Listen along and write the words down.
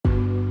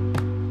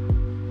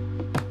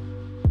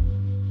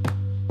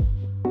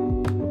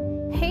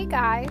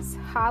guys,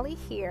 Holly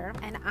here,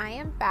 and I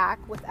am back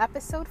with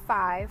episode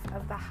 5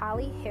 of the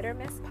Holly Hit or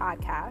Miss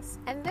podcast.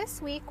 And this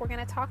week, we're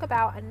going to talk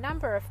about a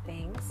number of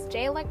things: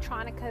 Jay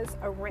Electronica's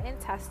A Written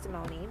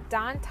Testimony,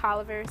 Don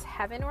Toliver's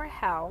Heaven or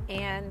Hell,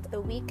 and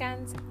The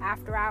Weeknd's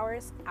After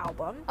Hours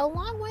album,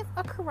 along with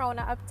a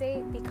Corona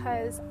update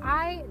because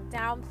I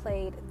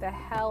downplayed the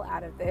hell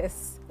out of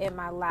this in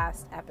my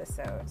last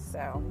episode.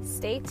 So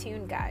stay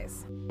tuned,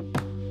 guys.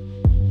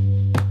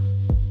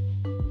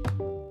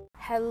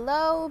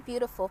 Hello,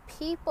 beautiful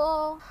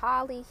people.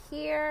 Holly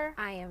here.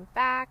 I am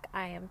back.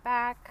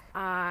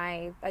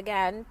 I,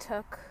 again,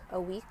 took a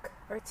week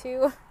or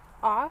two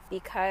off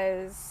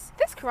because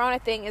this Corona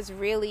thing is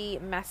really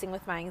messing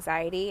with my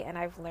anxiety, and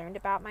I've learned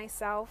about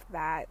myself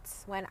that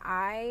when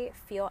I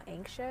feel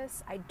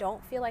anxious, I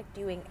don't feel like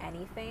doing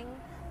anything,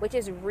 which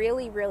is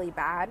really, really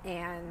bad,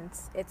 and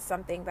it's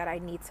something that I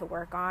need to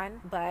work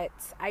on, but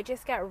I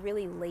just get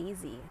really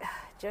lazy.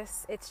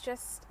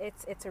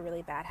 It's a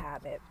really bad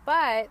habit.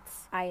 But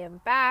I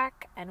am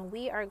back, and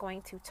we are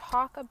going to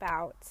talk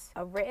about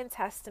A Written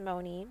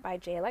Testimony by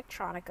Jay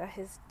Electronica,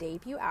 his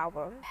debut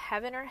album,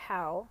 Heaven or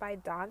Hell by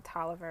Don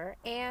Toliver,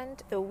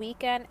 and The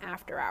Weeknd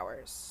After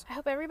Hours. I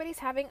hope everybody's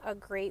having a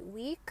great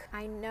week.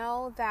 I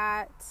know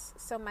that,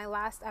 so my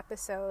last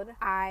episode,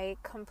 I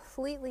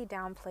completely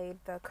downplayed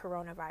the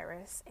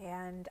coronavirus,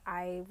 and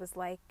I was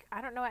like, I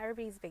don't know what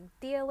everybody's big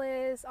deal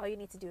is. All you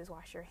need to do is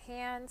wash your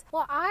hands.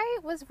 Well, I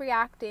was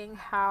reacting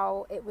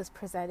how it was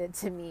presented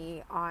to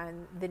me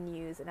on the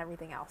news and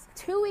everything else.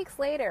 2 weeks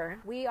later,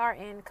 we are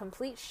in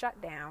complete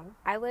shutdown.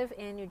 I live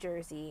in New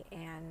Jersey,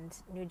 and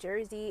New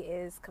Jersey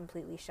is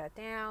completely shut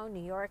down.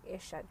 New York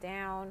is shut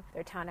down.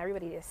 They're telling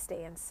everybody to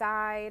stay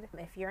inside.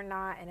 If you're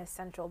not an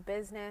essential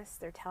business,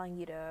 they're telling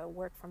you to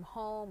work from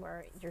home,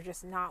 or you're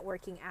just not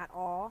working at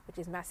all, which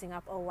is messing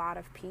up a lot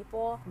of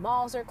people.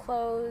 Malls are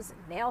closed,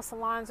 nail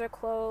salons are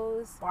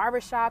closed,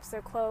 barbershops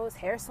are closed,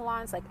 hair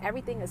salons, like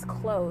everything is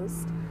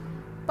closed.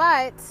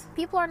 But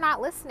people are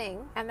not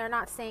listening, and they're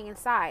not staying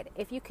inside.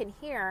 If you can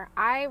hear,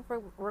 I'm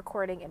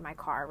recording in my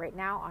car right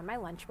now on my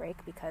lunch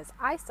break because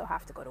I still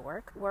have to go to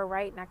work. We're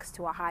right next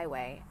to a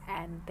highway,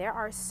 and there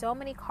are so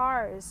many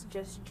cars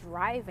just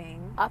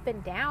driving up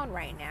and down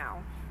right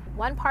now.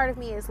 One part of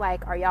me is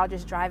like, are y'all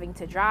just driving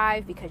to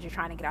drive because you're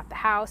trying to get out the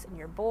house and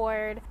you're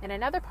bored? And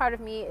another part of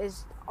me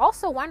is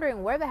also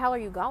wondering, where the hell are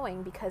you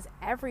going? Because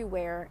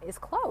everywhere is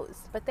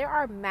closed. But there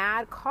are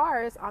mad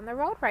cars on the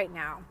road right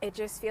now. It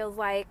just feels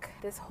like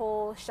this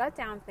whole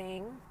shutdown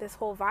thing, this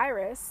whole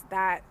virus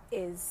that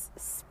is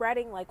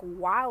spreading like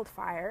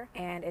wildfire,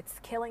 and it's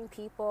killing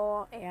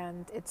people,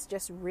 and it's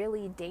just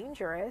really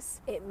dangerous.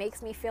 It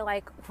makes me feel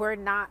like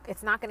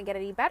it's not going to get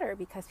any better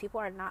because people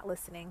are not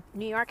listening.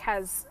 New York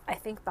has, I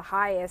think, the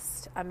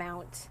highest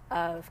amount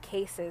of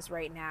cases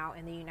right now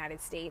in the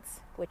United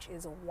States, which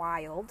is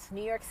wild.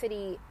 New York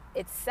City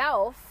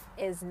itself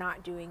is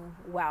not doing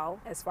well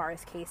as far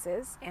as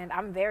cases, and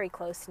I'm very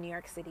close to New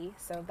York City,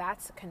 so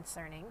that's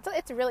concerning. So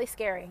it's really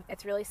scary.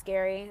 It's really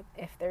scary.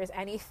 If there's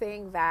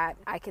anything that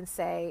I can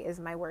say is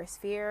my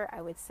worst fear,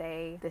 I would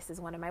say this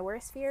is one of my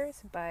worst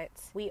fears, but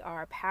we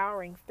are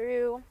powering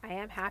through. I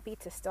am happy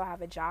to still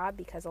have a job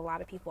because a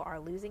lot of people are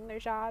losing their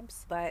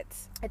jobs, but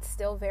it's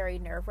still very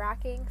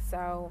nerve-wracking,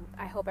 so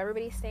I hope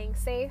everybody's staying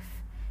safe.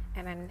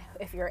 And then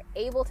if you're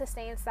able to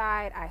stay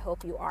inside, I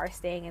hope you are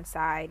staying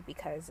inside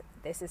because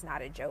this is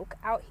not a joke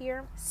out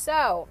here.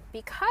 So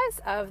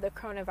because of the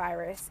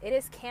coronavirus, it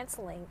is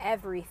canceling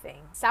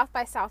everything. South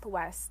by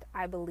Southwest,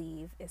 I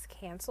believe, is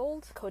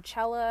canceled.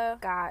 Coachella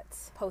got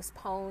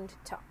postponed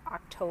to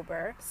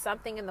October.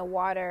 Something in the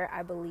Water,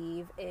 I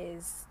believe,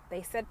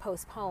 they said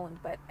postponed,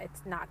 but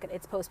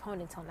it's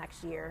postponed until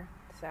next year.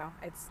 So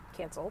it's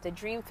canceled. The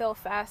Dreamville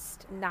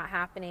Fest, not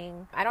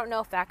happening. I don't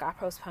know if that got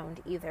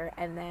postponed either.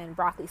 And then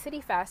Broccoli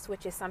City Fest,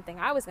 which is something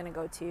I was going to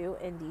go to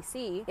in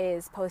DC,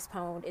 is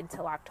postponed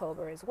until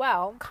October as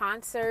well.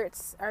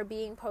 Concerts are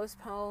being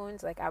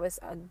postponed. Like I was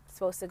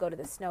supposed to go to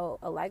the Snow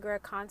Allegra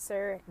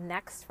concert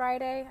next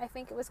Friday, I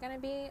think it was going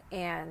to be,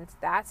 and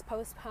that's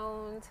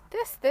postponed.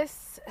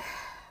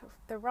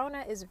 The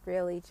Rona is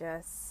really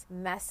just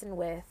messing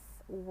with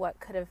what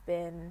could have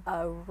been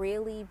a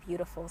really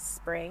beautiful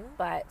spring,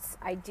 but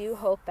I do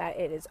hope that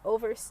it is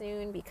over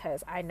soon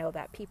because I know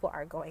that people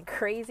are going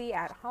crazy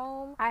at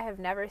home. I have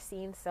never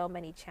seen so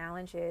many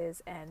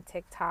challenges and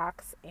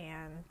TikToks,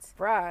 and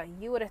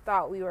you would have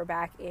thought we were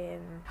back in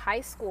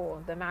high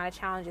school, the amount of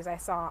challenges I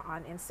saw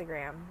on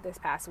Instagram this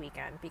past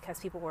weekend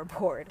because people were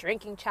bored.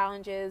 Drinking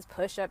challenges,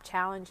 push-up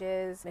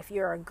challenges. If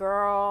you're a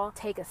girl,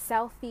 take a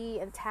selfie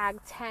and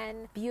tag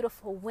 10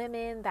 beautiful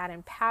women that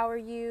empower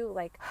you.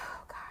 Like,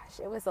 oh God.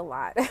 It was a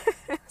lot.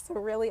 It's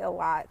really a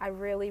lot. I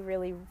really,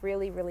 really,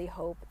 really, really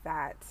hope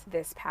that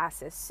this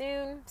passes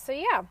soon. So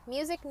yeah,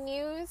 music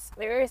news.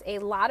 There's a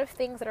lot of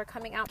things that are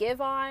coming out.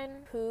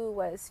 Giveon, who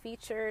was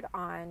featured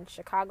on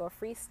Chicago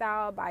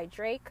Freestyle by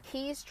Drake,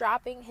 he's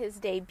dropping his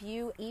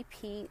debut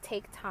EP,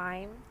 Take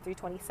Time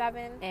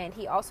 327, and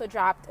he also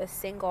dropped a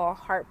single,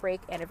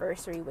 Heartbreak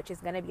Anniversary, which is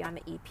going to be on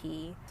the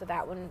EP. So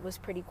that one was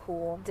pretty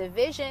cool.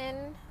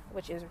 Division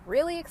which is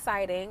really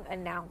exciting,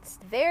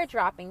 announced they're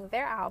dropping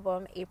their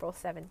album April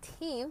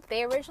 17th.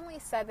 They originally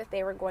said that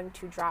they were going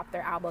to drop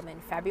their album in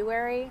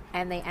February,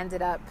 and they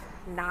ended up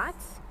not.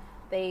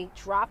 They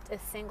dropped a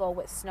single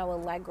with Snoh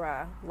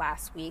Aalegra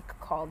last week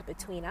called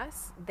Between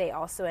Us. They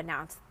also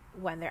announced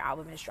when their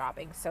album is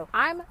dropping. So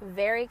I'm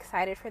very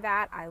excited for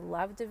that. I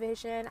love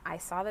Division. I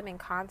saw them in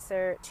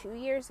concert 2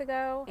 years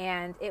ago,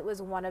 and it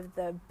was one of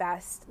the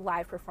best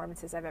live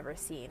performances I've ever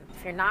seen.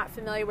 If you're not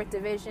familiar with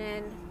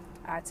Division,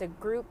 it's a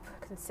group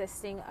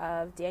consisting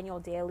of Daniel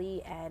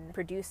Daly and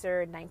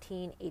producer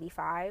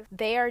 1985.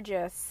 They are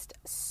just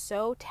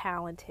so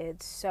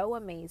talented, so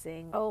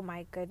amazing. Oh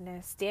my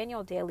goodness.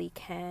 Daniel Daly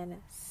can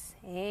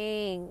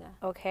sing,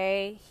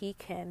 okay? He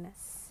can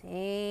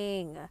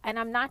sing. And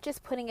I'm not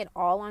just putting it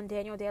all on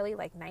Daniel Daly.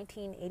 Like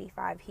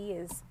 1985, he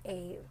is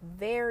a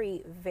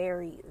very,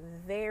 very,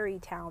 very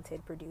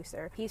talented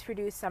producer. He's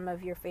produced some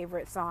of your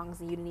favorite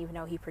songs and you didn't even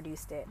know he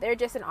produced it. They're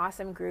just an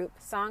awesome group.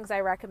 Songs I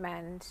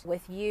recommend: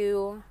 With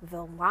You,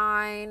 The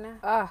Line.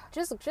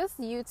 Just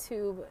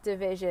YouTube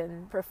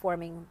Division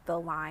performing The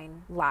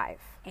Line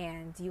live,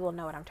 and you will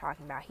know what I'm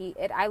talking about.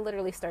 I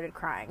literally started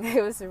crying.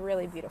 It was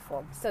really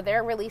beautiful. So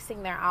they're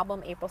releasing their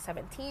album April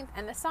 17th,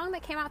 and the song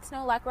that came out,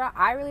 Snoh Aalegra,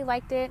 I really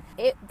liked it.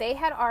 They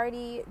had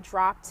already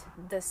dropped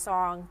the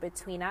song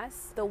Between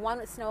Us. The one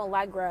with Snoh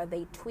Aalegra,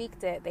 they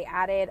tweaked it. They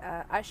added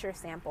a Usher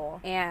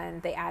sample,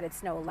 and they added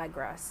Snoh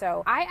Aalegra.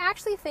 So I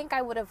actually think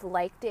I would have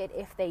liked it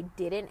if they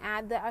didn't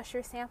add the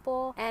Usher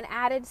sample and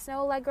added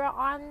Snoh Aalegra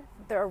on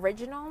the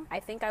original. I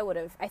think that would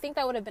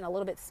have been a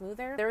little bit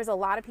smoother. There was a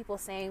lot of people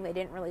saying they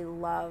didn't really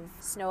love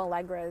Snoh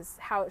Aalegra's,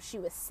 how she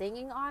was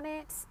singing on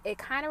it. It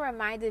kind of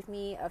reminded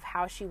me of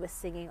how she was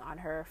singing on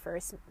her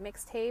first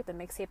mixtape, the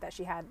mixtape that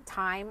she had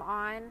Time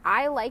on.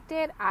 I liked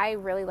it. I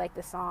really liked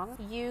the song.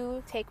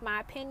 You take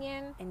my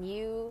opinion and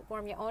you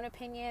form your own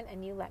opinion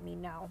and you let me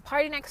know.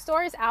 Party Next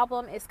Door's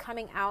album is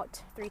coming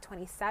out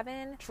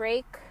 3/27.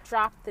 Drake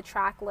dropped the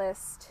track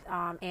list,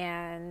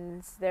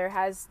 and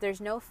there's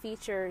no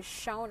features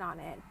shown on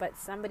it, but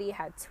somebody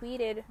had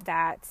tweeted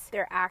that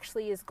there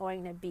actually is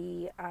going to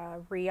be a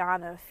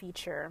Rihanna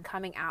feature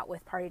coming out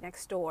with Party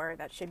Next Door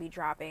that should be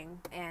dropping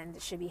and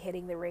should be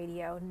hitting the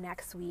radio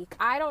next week.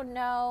 I don't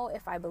know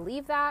if I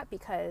believe that,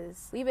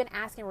 because we've been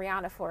asking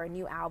Rihanna for a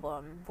new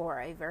album for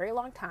a very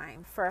long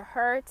time. For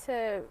her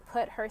to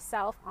put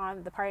herself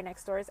on the Party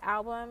Next Door's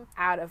album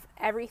out of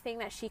everything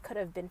that she could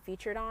have been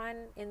featured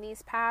on in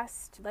these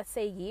past, let's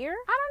say, year,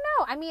 I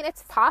don't know. I mean,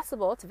 it's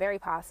possible. It's very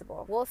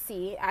possible. We'll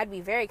see. I'd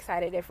be very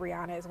excited if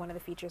Rihanna is one of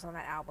the features on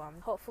that album.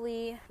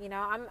 Hopefully, I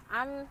don't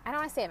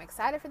want to say I'm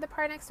excited for the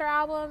Party Next Door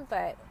album,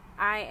 but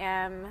I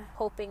am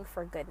hoping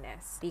for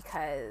goodness,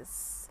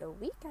 because The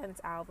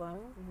Weeknd's album,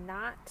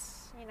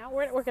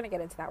 we're going to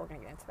get into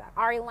that.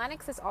 Ari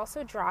Lennox is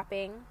also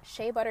dropping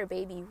Shea Butter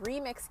Baby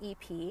Remix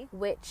EP,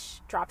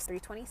 which drops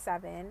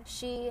 3/27.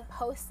 She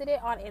posted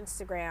it on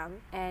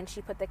Instagram, and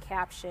she put the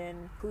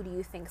caption, "Who do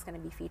you think is going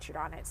to be featured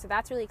on it?" So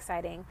that's really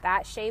exciting.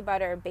 That Shea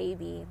Butter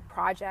Baby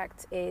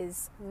project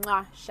is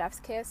chef's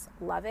kiss.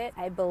 Love it.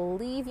 I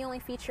believe the only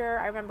feature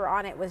I remember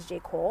on it was J.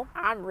 Cole.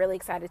 I'm really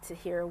excited to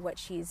hear what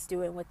she's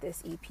doing with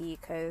this EP,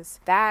 because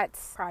that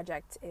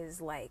project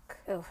is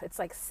it's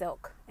like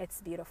silk. It's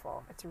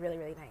beautiful. It's really,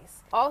 really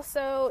nice.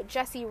 Also,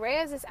 Jessie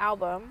Reyes'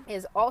 album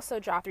is also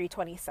dropped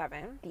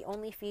 3/27. The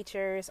only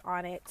features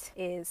on it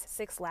is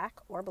 6lack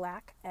or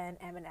Black and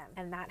Eminem,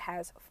 and that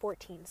has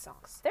 14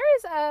 songs. There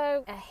is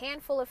a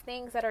handful of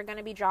things that are going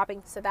to be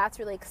dropping, so that's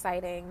really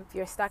exciting. If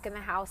you're stuck in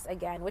the house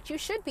again, which you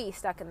should be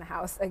stuck in the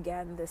house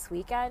again this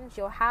weekend,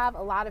 you'll have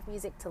a lot of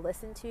music to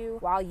listen to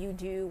while you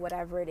do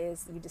whatever it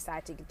is you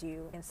decide to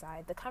do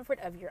inside the comfort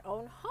of your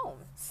own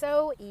home.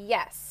 So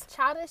yes,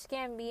 Childish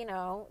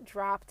Gambino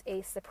dropped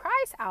a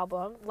surprise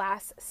album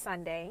last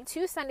Sunday.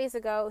 2 Sundays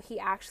ago, he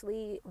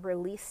actually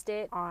released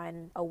it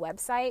on a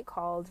website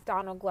called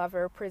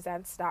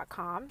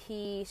DonaldGloverPresents.com.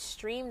 He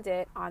streamed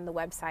it on the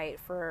website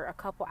for a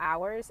couple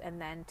hours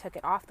and then took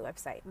it off the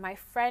website. My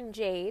friend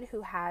Jade,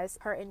 who has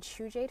her In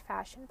True Jade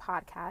Fashion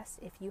podcast,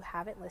 if you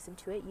haven't listened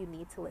to it, you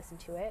need to listen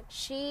to it.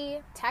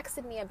 She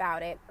texted me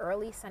about it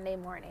early Sunday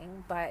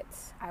morning, but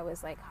I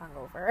was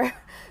hungover.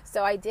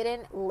 So I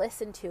didn't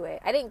listen to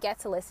it. I didn't get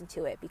to listen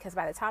to it because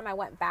by the time I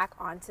went back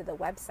onto the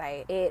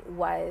website, it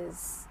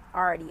was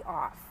already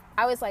off.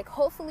 I was like,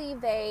 hopefully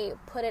they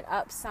put it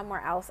up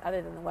somewhere else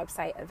other than the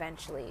website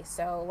eventually.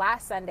 So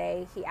last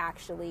Sunday, he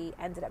actually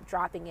ended up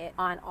dropping it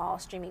on all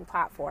streaming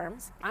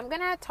platforms. I'm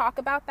going to talk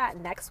about that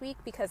next week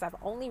because I've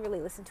only really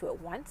listened to it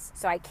once,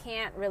 so I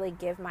can't really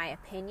give my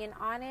opinion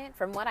on it.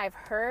 From what I've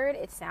heard,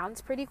 it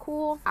sounds pretty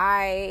cool.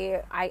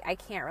 I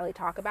can't really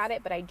talk about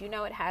it, but I do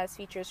know it has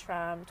features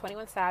from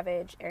 21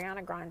 Savage,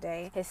 Ariana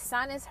Grande. His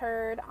son is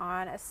heard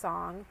on a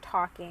song,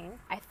 Talking.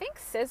 I think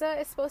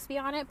SZA is supposed to be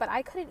on it, but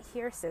I couldn't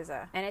hear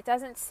SZA. And it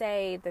doesn't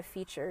say the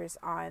features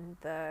on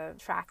the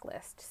track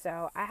list.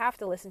 So I have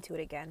to listen to it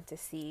again to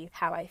see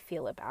how I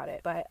feel about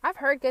it. But I've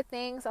heard good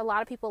things. A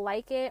lot of people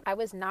like it. I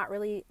was not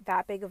really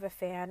that big of a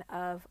fan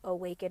of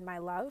Awaken My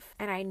Love.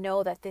 And I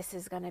know that this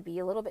is going to be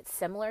a little bit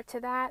similar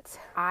to that.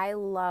 I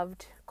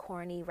loved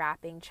corny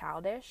rapping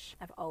Childish.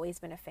 I've always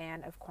been a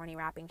fan of corny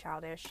rapping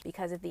Childish.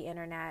 Because of the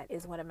Internet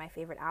is one of my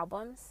favorite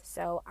albums.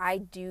 So I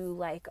do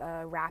like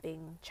a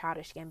rapping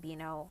Childish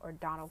Gambino or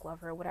Donald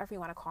Glover, whatever you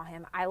want to call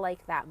him. I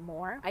like that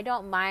more. I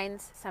don't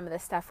mind some of the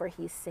stuff where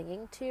he's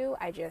singing too.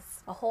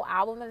 A whole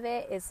album of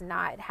it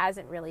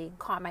hasn't really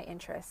caught my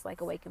interest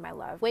like Awaken My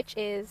Love, which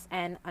is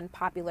an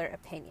unpopular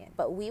opinion.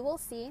 But we will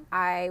see.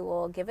 I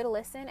will give it a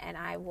listen and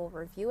I will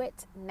review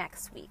it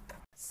next week.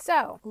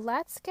 So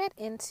let's get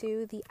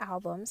into the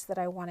albums that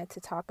I wanted to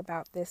talk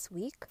about this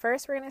week.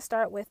 First, we're going to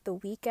start with The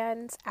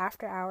Weeknd's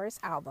After Hours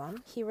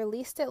album. He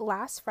released it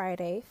last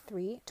Friday,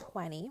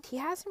 3/20. He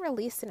hasn't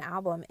released an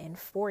album in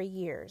 4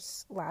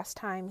 years. Last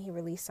time he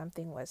released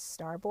something was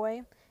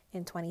Starboy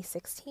in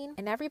 2016,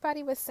 and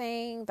everybody was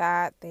saying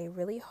that they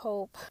really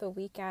hope The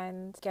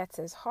Weeknd gets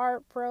his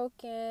heart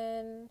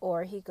broken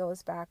or he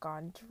goes back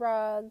on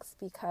drugs,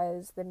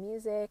 because the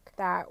music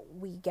that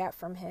we get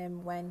from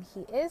him when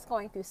he is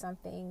going through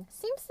something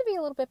seems to be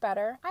a little bit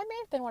better. I may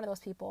have been one of those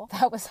people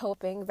that was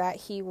hoping that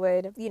he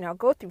would,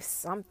 go through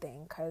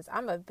something, because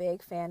I'm a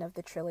big fan of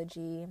the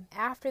trilogy.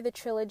 After the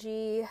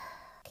trilogy,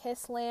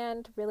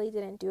 Kissland really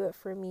didn't do it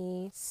for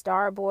me.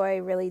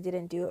 Starboy really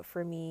didn't do it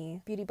for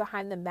me. Beauty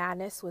Behind the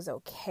Madness was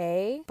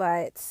okay,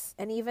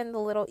 and even the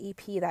little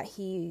EP that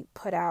he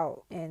put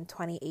out in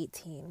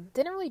 2018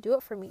 didn't really do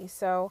it for me.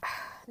 So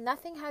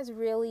nothing has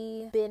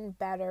really been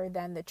better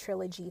than the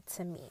trilogy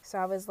to me. So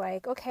I was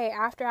like, okay,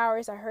 After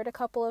Hours, I heard a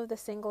couple of the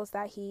singles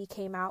that he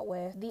came out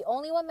with. The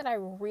only one that I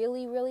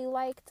really, really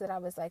liked, that I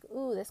was like,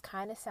 ooh, this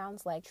kind of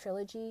sounds like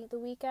Trilogy The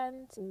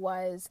Weeknd,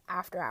 was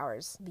After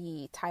Hours,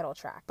 the title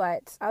track.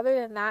 But other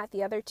than that,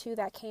 the other two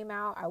that came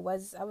out, I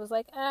was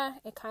like,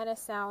 it kind of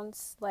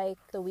sounds like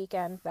The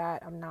Weeknd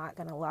that I'm not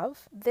gonna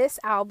love. This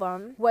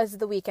album was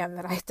The Weeknd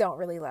that I don't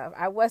really love.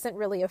 I wasn't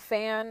really a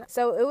fan.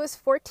 So it was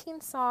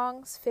 14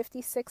 songs,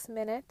 56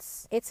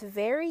 minutes. It's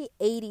very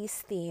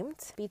 80s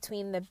themed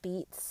between the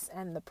beats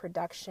and the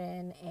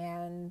production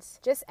and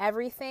just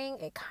everything.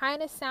 It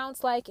kind of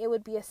sounds like it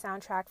would be a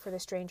soundtrack for the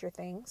Stranger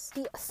Things.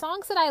 The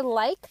songs that I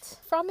liked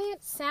from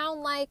it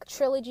sound like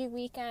Trilogy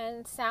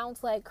Weeknd,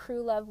 sounds like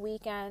Crew Love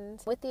Weeknd,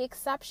 with the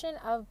exception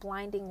of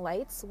Blinding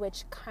Lights,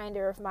 which kind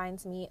of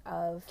reminds me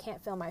of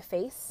Can't Feel My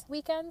Face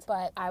Weeknd,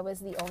 but I was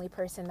the only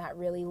person that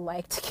really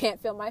liked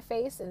Can't Feel My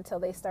Face until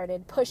they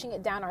started pushing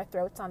it down our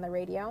throats on the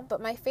radio.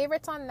 But my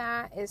favorites on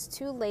that is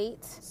Too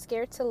Late,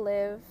 Scared to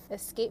Live,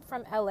 Escape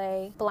from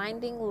LA,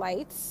 Blinding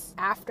Lights,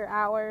 After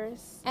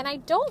Hours, and I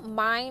don't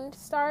mind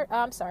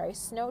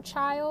Snow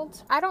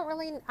Child.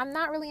 I'm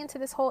not really into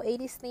this whole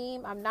 80s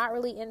theme. I'm not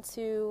really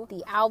into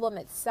the album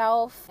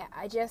itself.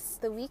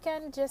 The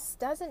Weeknd just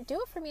doesn't do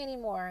it for me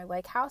anymore.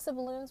 Like House of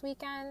Balloons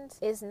Weeknd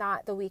is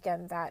not the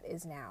Weeknd that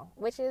is now,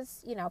 which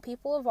is,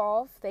 people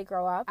evolve, they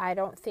grow up. I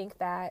don't think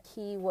that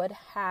he would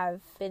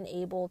have been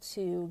able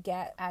to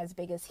get as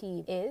big as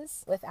he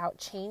is without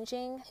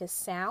changing his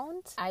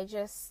sound.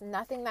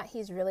 Nothing that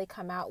he's really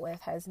come out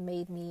with has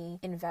made me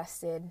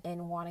invested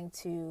in wanting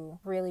to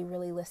really,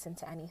 really listen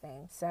to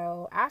anything.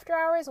 So After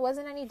Hours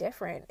wasn't any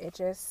different. It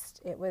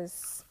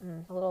was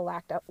a little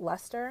lacked up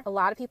luster. A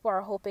lot of people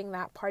are hoping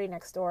that Party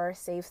Next Door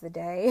saves the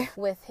day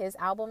with his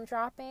album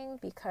dropping,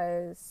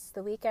 because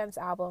The Weeknd's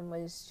album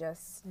was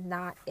just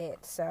not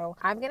it. So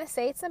I'm gonna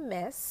say it's a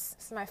miss.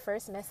 This is my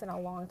first miss in a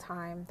long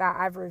time that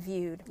I've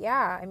reviewed.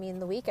 Yeah,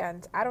 The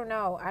Weeknd, I don't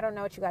know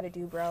what you gotta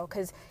do, bro,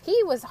 because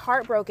he was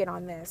heartbroken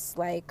on this.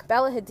 Like,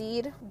 Bella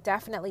Hadid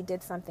definitely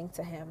did something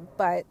to him,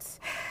 but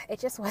it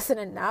just wasn't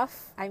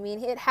enough.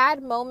 It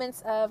had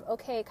moments of,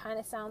 okay, it kind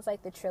of sounds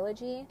like the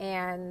trilogy,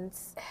 and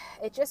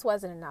it just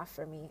wasn't enough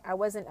for me. I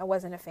wasn't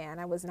a fan.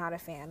 I was not a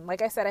fan.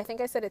 Like I said, I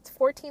think I said it's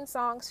 14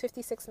 songs,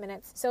 56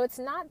 minutes. So it's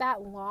not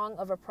that long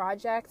of a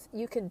project.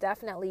 You can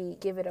definitely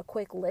give it a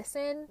quick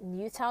listen.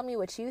 You tell me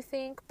what you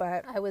think,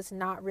 but I was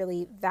not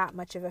really that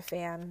much of a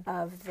fan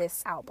of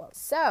this album.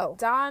 So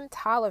Don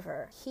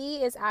Toliver,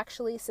 he is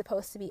actually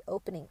supposed to be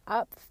opening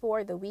up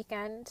for The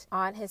Weeknd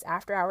on his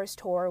After Hours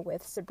tour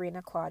with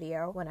Sabrina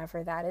Claudio,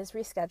 whenever that is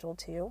rescheduled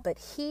to. But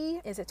he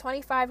is a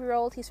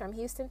 25-year-old. He's from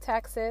Houston,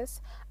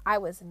 Texas. I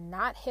was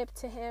not hip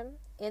to him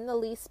in the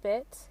least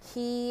bit.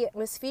 He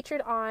was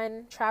featured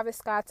on Travis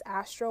Scott's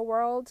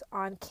Astroworld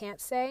on Can't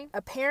Say.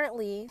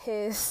 Apparently,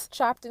 his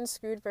chopped and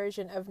screwed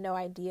version of No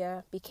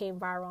Idea became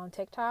viral on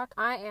TikTok.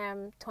 I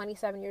am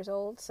 27 years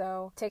old,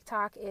 so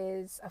TikTok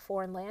is a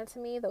foreign land to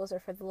me. Those are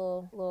for the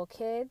little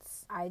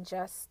kids. I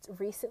just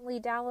recently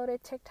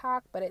downloaded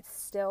TikTok, but I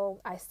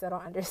still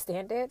don't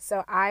understand it.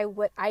 So I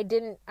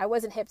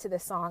wasn't hip to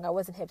this song. I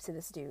wasn't hip to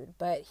this dude,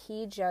 but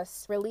he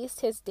just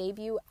released his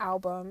debut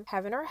album,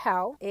 Heaven or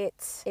Hell.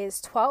 It is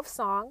 12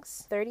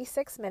 songs,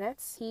 36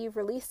 minutes. He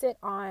released it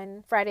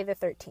on Friday the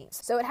 13th.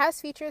 So it has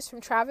features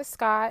from Travis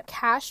Scott,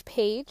 Cash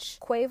Page,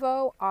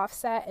 Quavo,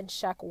 Offset, and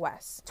Sheck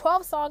West.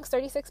 12 songs,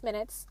 36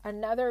 minutes.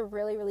 Another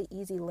really, really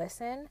easy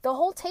listen. The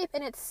whole tape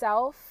in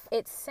itself,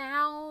 it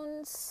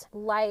sounds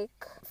like...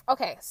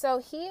 Okay, so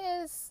he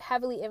is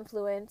heavily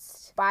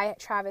influenced by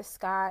Travis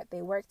Scott.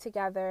 They work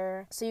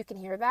together, so you can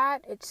hear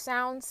that. It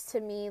sounds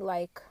to me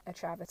like a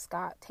Travis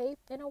Scott tape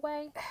in a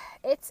way.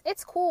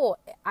 It's cool.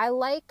 I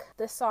like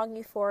the song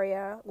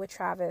Euphoria with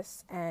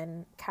Travis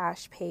and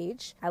Cash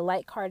Page. I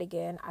like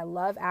Cardigan. I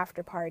love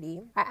After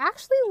Party. I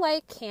actually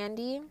like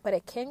Candy, but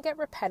it can get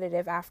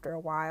repetitive after a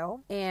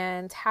while.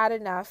 And Had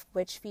Enough,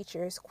 which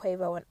features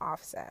Quavo and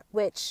Offset,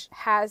 which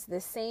has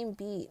the same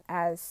beat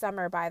as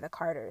Summer by the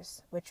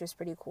Carters, which was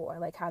pretty cool. I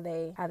like how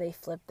they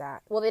flipped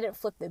that. Well, they didn't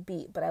flip the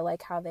beat, but I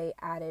like how they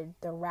added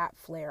the rap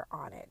flair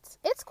on it.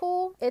 It's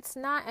cool. It's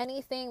not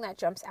anything that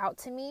jumps out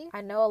to me.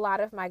 I know a lot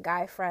of my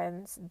guy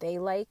friends, they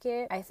like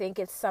it. I think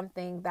it's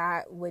something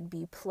that would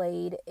be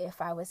played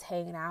if I was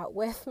hanging out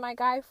with my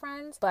guy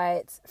friends.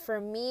 But for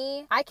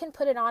me, I can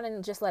put it on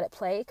and just let it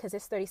play because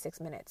it's 36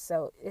 minutes.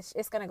 So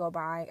it's going to go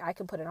by. I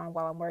can put it on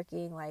while I'm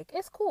working. Like,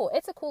 it's cool.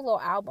 It's a cool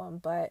little album,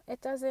 but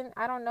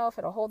I don't know if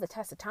it'll hold the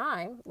test of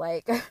time.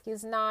 Like,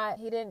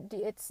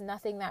 it's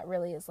nothing that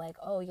really is like,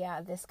 oh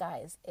yeah, this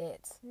guy is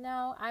it.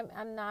 No,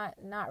 I'm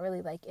not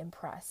really like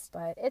impressed,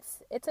 but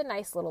it's a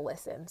nice little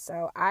listen.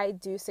 So I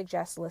do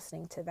suggest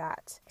listening to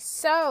that.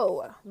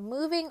 So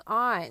moving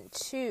on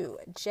to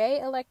Jay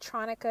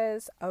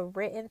Electronica's A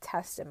Written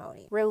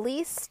Testimony.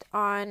 Released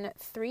on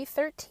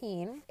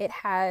 3/13. It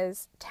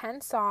has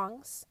 10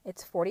 songs.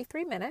 It's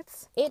 43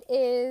 minutes. It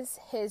is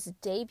his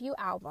debut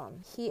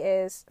album. He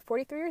is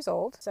 43 years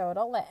old, so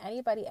don't let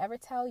anybody ever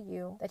tell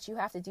you that you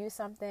have to do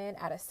something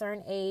at a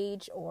certain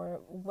age or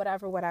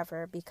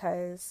whatever,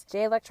 because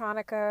Jay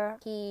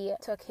Electronica, he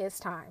took his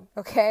time,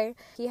 okay?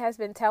 He has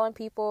been telling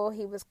people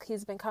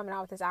he's been coming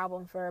out with his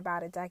album for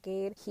about a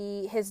decade.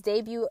 His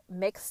debut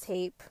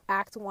mixtape,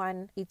 Act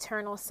 1,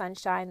 Eternal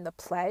Sunshine, The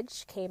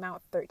Pledge, came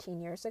out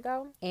 13 years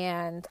ago.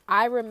 And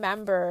I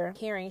remember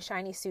hearing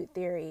Shiny Suit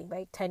Theory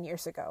like 10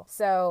 years ago.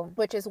 So,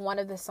 which is one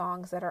of the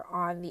songs that are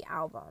on the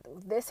album.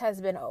 This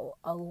has been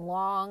a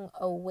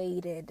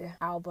long-awaited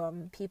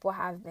album. People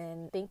have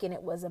been thinking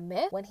it was a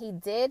myth. When he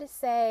did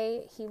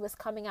say he was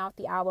coming out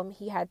the album,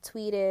 he had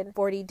tweeted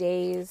 40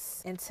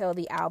 days until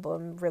the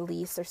album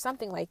release or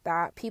something like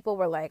that. People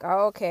were like,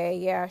 oh, okay,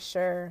 yeah,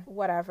 sure,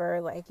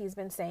 whatever. Like, he's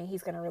been saying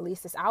he's going to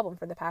release this album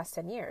for the past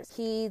 10 years.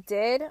 He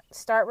did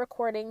start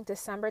recording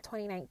December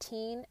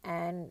 2019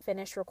 and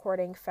finish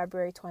recording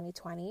February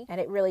 2020. And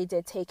it really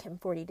did take him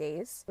 40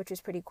 days, which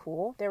is pretty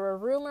cool. There were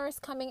rumors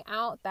coming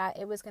out that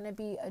it was going to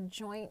be a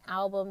joint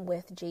album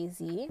with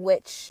Jay-Z,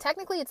 which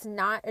technically it's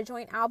not a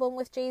joint album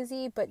with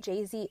Jay-Z, but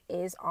Jay-Z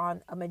is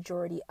on a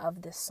majority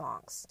of the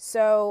songs.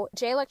 So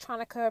Jay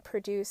Electronica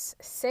produced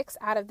 6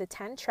 out of the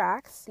 10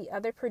 tracks. The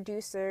other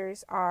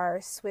producers are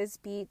Swizz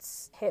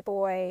Beatz, Hit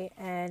Boy,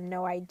 and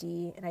No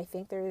ID, and I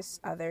think there's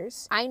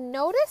others. I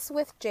noticed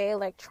with Jay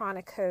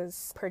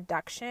Electronica's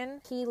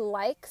production, he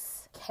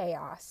likes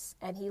chaos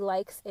and he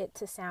likes it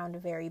to sound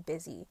very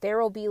busy. There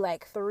will be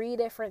like 3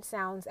 different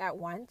sounds at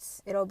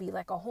once. It'll be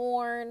like a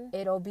horn,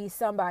 it'll be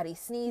somebody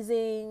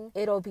sneezing,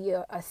 it'll be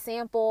a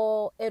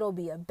sample, it'll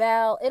be a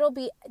bell, it'll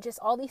be just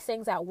all these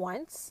things at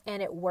once,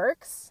 and it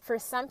works. For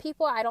some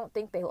people, I don't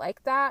think they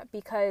like that,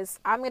 because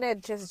I'm gonna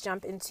just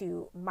jump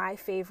into my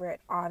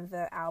favorite on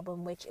the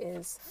album, which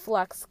is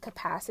Flux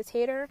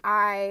Capacitor.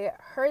 I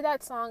heard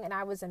that song and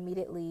I was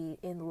immediately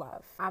in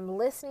love. I'm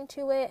listening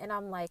to it and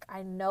I'm like,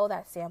 I know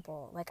that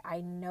sample.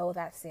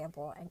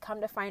 And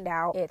come to find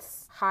out,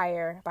 it's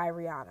Higher by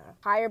Rihanna.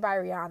 Higher by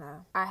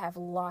Rihanna. I have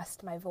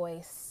lost my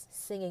voice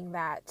singing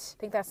that. I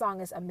think that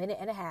song is 1.5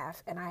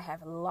 minutes, and I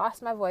have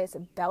lost my voice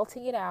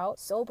belting it out,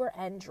 sober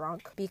and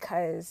drunk,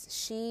 because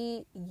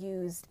she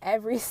used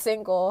every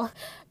single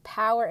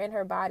power in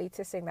her body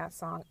to sing that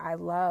song. I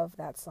love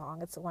that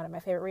song. It's one of my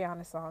favorite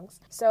Rihanna songs.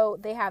 So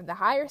they have the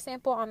Higher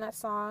sample on that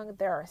song.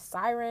 There are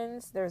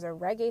sirens. There's a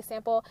reggae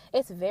sample.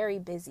 It's very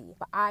busy,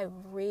 but I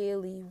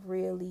really,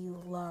 really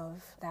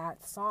love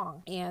that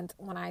song. And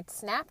when I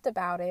snapped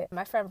about it,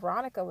 my friend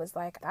Veronica was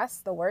like, that's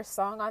the worst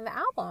song on the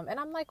album. And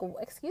I'm like,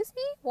 excuse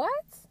me? What?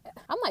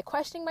 I'm like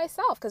questioning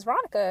myself, because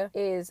Veronica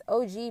is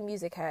OG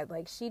music head.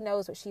 Like, she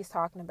knows what she's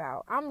talking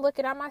about. I'm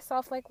looking at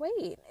myself like,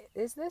 wait,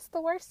 is this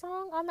the worst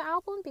song on the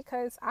album?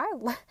 Because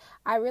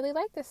I really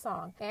like this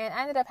song. And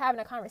I ended up having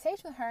a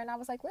conversation with her, and I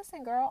was like,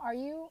 listen, girl, are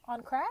you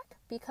on crack?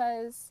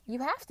 Because you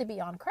have to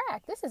be on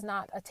crack. This is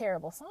not a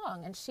terrible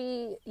song. And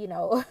she,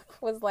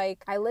 was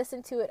like, I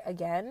listened to it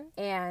again,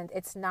 and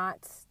it's not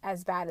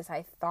as bad as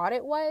I thought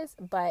it was,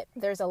 but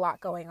there's a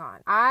lot going on.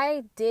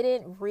 I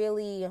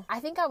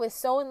think I was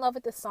so in love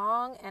with the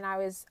song, and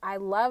I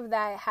love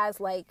that it has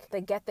like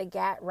the Get the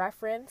Gat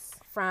reference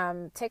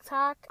from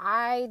TikTok.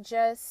 I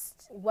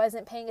just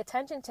wasn't paying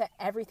attention to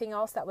everything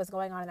else that was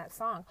going on in that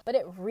song, but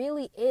it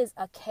really is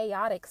a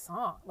chaotic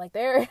song. Like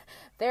there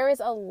is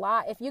a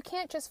lot. If you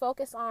can't just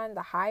focus on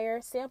the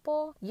higher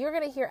sample, you're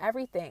gonna hear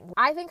everything.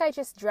 I think I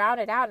just drown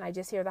it out and I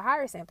just hear the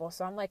higher sample.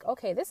 So I'm like,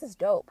 okay, this is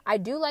dope. I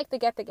do like the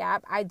Get the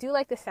Gap. I do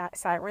like the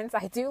sirens.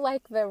 I do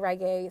like the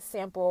reggae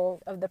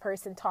sample of the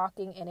person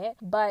talking in it,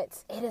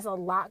 but it is a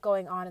lot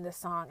going on in the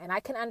song. And I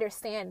can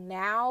understand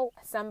now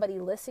somebody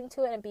listening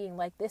to it and being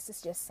like, this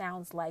just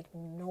sounds like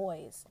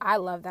noise. I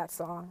love that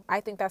song.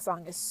 I think that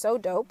song is so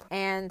dope.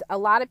 And a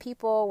lot of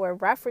people were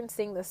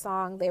referencing the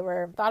song. They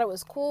thought it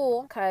was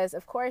cool because,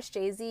 of course,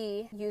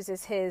 Jay-Z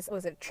uses his,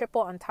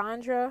 triple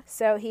entendre?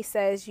 So he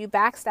says, you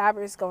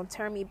backstabbers gonna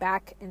turn me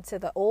back into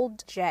the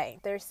old Jay.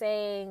 They're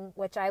saying,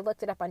 which I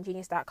looked it up on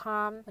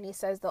Genius.com, when he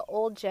says the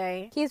old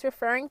Jay, he's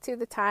referring to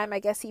the time, I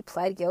guess he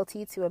pled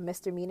guilty to a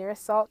misdemeanor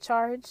assault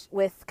charge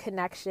with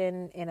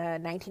connection in a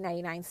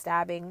 1999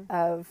 stabbing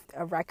of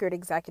a record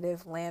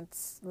executive,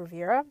 Lance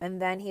Rivera.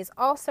 And then he's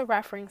also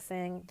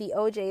referencing the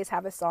OJs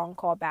have a song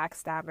called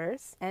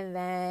Backstabbers. And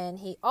then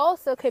he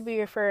also could be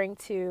referring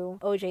to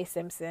OJ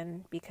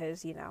Simpson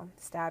because,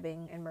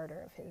 stabbing and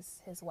murder of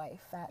his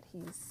wife that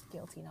he's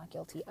not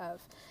guilty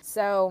of.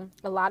 So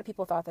a lot of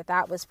people thought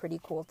that was pretty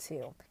cool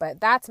too. But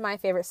that's my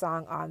favorite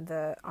song on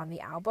the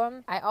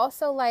album. I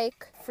also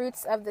like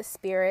Fruits of the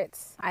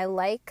Spirits. I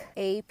like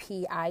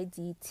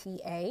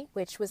APIDTA,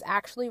 which was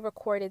actually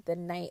recorded the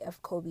night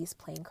of Kobe's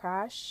plane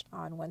crash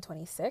on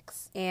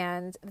 126.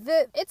 And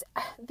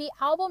the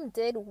album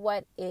did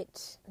what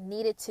it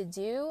needed to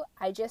do.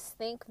 I just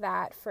think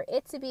that for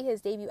it to be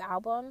his debut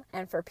album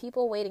and for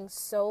people waiting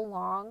so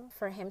long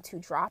for him to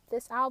drop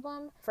this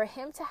album, for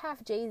him to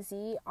have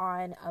Jay-Z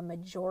on a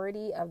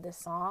majority of the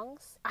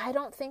songs, I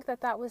don't think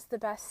that was the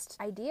best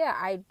idea.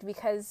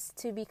 Because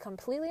to be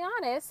completely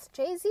honest,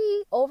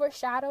 Jay-Z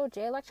overshadowed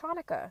Jay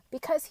Electronica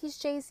because he's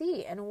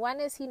Jay-Z. And when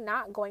is he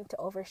not going to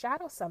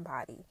overshadow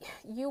somebody?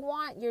 You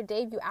want your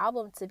debut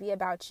album to be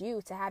about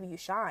you, to have you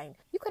shine.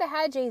 You could have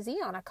had Jay-Z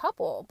on a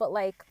couple, but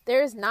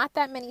there's not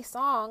that many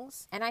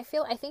songs. And I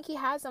think he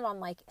has them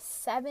on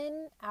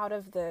 7 out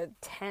of the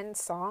 10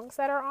 songs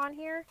that are on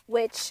here,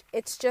 which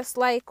it's just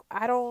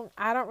I don't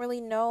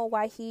really know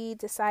why he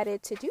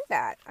decided to do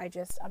that.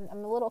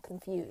 I'm a little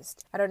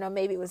confused. I don't know,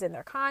 maybe it was in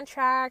their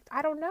contract.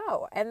 I don't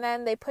know. And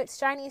then they put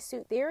Shiny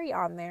Suit Theory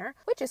on there,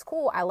 which is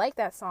cool. I like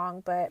that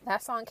song, but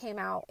that song came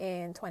out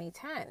in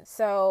 2010.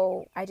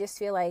 So I just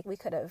feel like we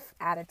could have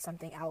added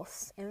something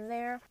else in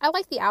there. I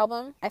like the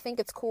album. I think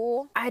it's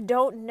cool. I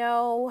don't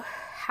know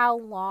how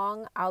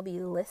long I'll be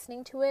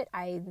listening to it.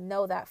 I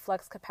know that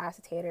Flux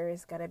Capacitor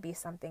is going to be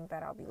something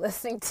that I'll be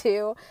listening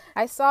to.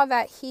 I saw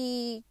that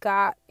he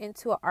got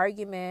into an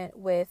argument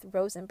with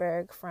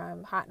Rosenberg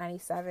from Hot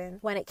 97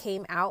 when it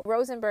came out.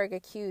 Rosenberg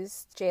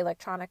accused Jay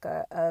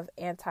Electronica of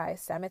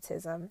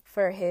anti-Semitism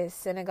for his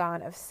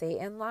Synagogue of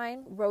Satan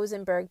line.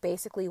 Rosenberg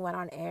basically went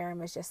on air and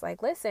was just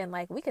like, listen,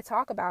 we could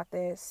talk about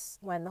this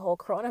when the whole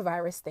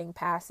coronavirus thing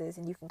passes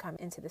and you can come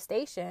into the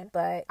station,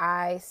 but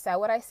I said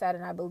what I said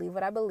and I believe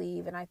what I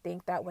believe, and I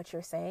think that what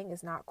you're saying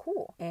is not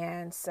cool.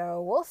 And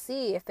so we'll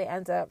see if they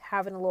end up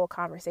having a little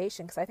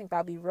conversation, because I think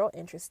that'll be real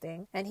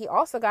interesting. And he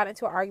also got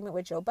into an argument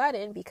with Joe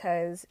Budden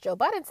because Joe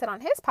Budden said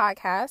on his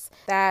podcast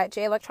that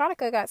Jay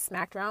Electronica got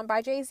smacked around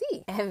by Jay-Z.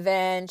 And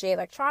then Jay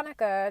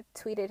Electronica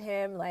tweeted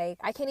him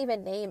I can't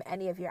even name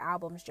any of your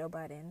albums, Joe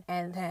Budden.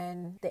 And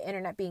then the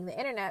internet being the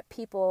internet,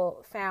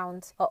 people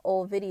found an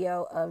old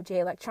video of Jay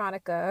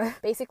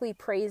Electronica basically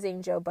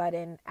praising Joe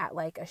Budden at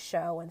a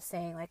show and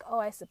saying oh,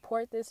 I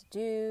support this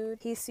dude.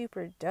 He's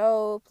super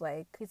dope.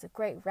 He's a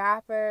great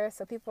rapper.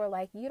 So people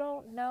are you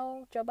don't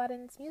know Joe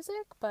Budden's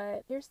music,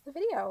 but here's the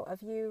video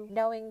of you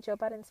knowing Joe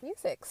Budden's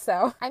music.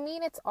 So,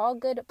 it's all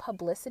good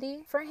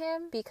publicity for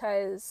him,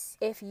 because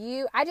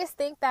I just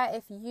think that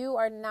if you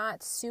are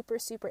not super,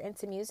 super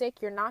into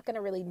music, you're not going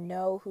to really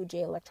know who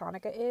Jay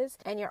Electronica is.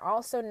 And you're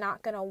also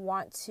not going to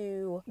want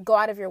to go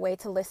out of your way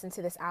to listen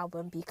to this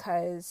album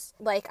because,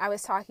 I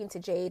was talking to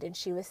Jade and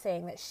she was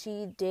saying that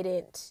she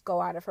didn't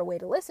go out of her way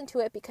to listen to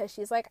it because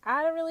she's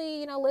I don't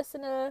really,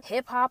 listen to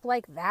hip hop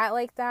like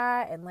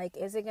that. And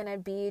is it going to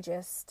be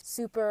just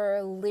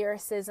super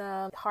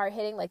lyricism, hard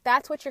hitting?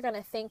 That's what you're going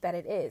to think that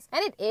it is.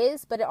 And it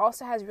is, but it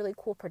also has really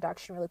cool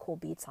production, really cool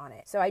beats on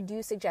it. So I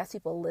do suggest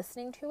people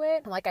listening to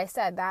it. And like I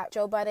said, that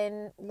Joe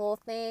Budden little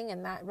thing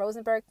and that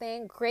Rosenberg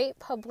thing, great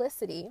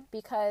publicity,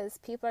 because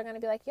people are going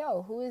to be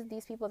yo, who is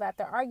these people that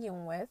they're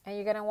arguing with? And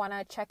you're going to want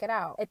to check it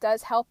out. It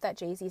does help that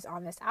Jay-Z's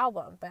on this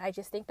album, but I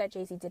just think that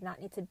Jay-Z did not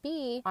need to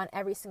be on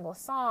every single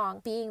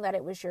song, being that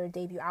it was your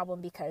debut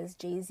album, because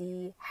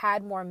Jay-Z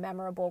had more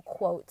memorable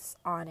quotes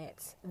on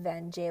it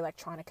than Jay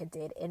Electronica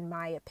did, in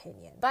my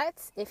opinion.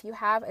 But if you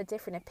have a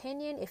different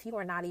opinion, if you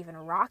are not even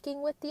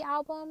rocking with the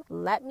album,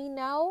 let me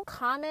know.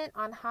 Comment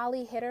on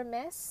Holly Hit or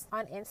Miss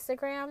on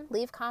Instagram.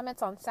 Leave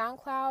comments on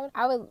SoundCloud.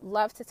 I would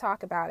love to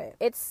talk about it.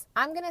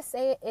 I'm going to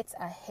say it's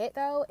a hit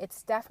though.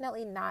 It's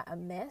definitely not a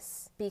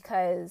miss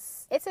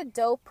because it's a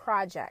dope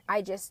project.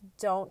 I just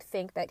don't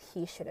think that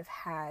he should have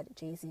had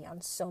Jay-Z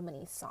on so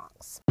many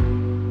songs.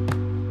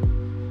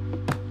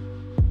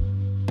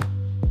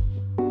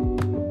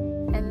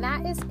 And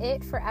that is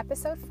it for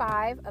episode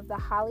 5 of the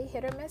Holly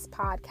Hit or Miss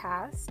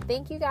podcast.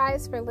 Thank you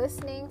guys for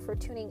listening, for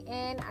tuning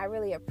in. I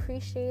really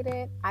appreciate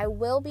it. I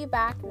will be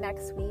back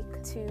next week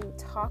to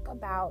talk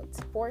about,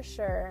 for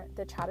sure,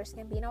 the Childish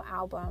Gambino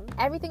album.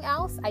 Everything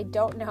else, I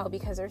don't know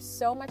because there's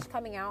so much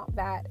coming out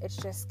that it's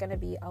just going to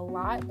be a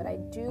lot. But I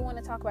do want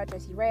to talk about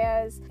Jessie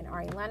Reyez and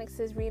Ari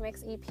Lennox's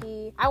remix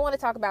EP. I want to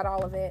talk about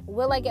all of it.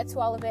 Will I get to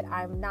all of it?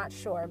 I'm not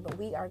sure, but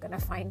we are going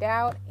to find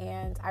out.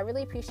 And I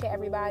really appreciate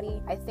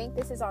everybody. I think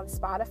this is on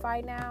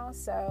Spotify now,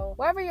 so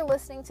wherever you're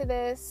listening to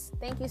this,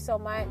 thank you so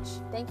much.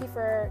 Thank you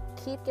for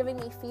keep giving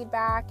me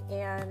feedback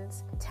and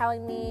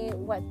telling me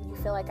what you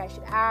feel like I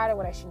should add or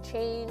what I should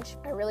change.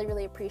 I really,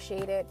 really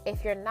appreciate it.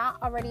 If you're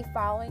not already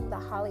following the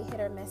Holly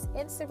Hit or Miss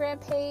Instagram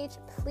page,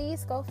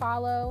 please go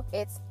follow.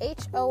 It's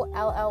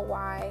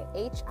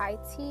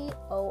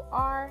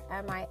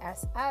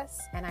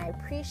HOLLYHITORMISS, and I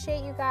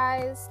appreciate you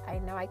guys. I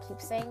know I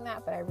keep saying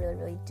that, but I really,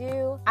 really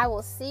do. I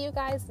will see you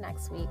guys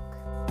next week.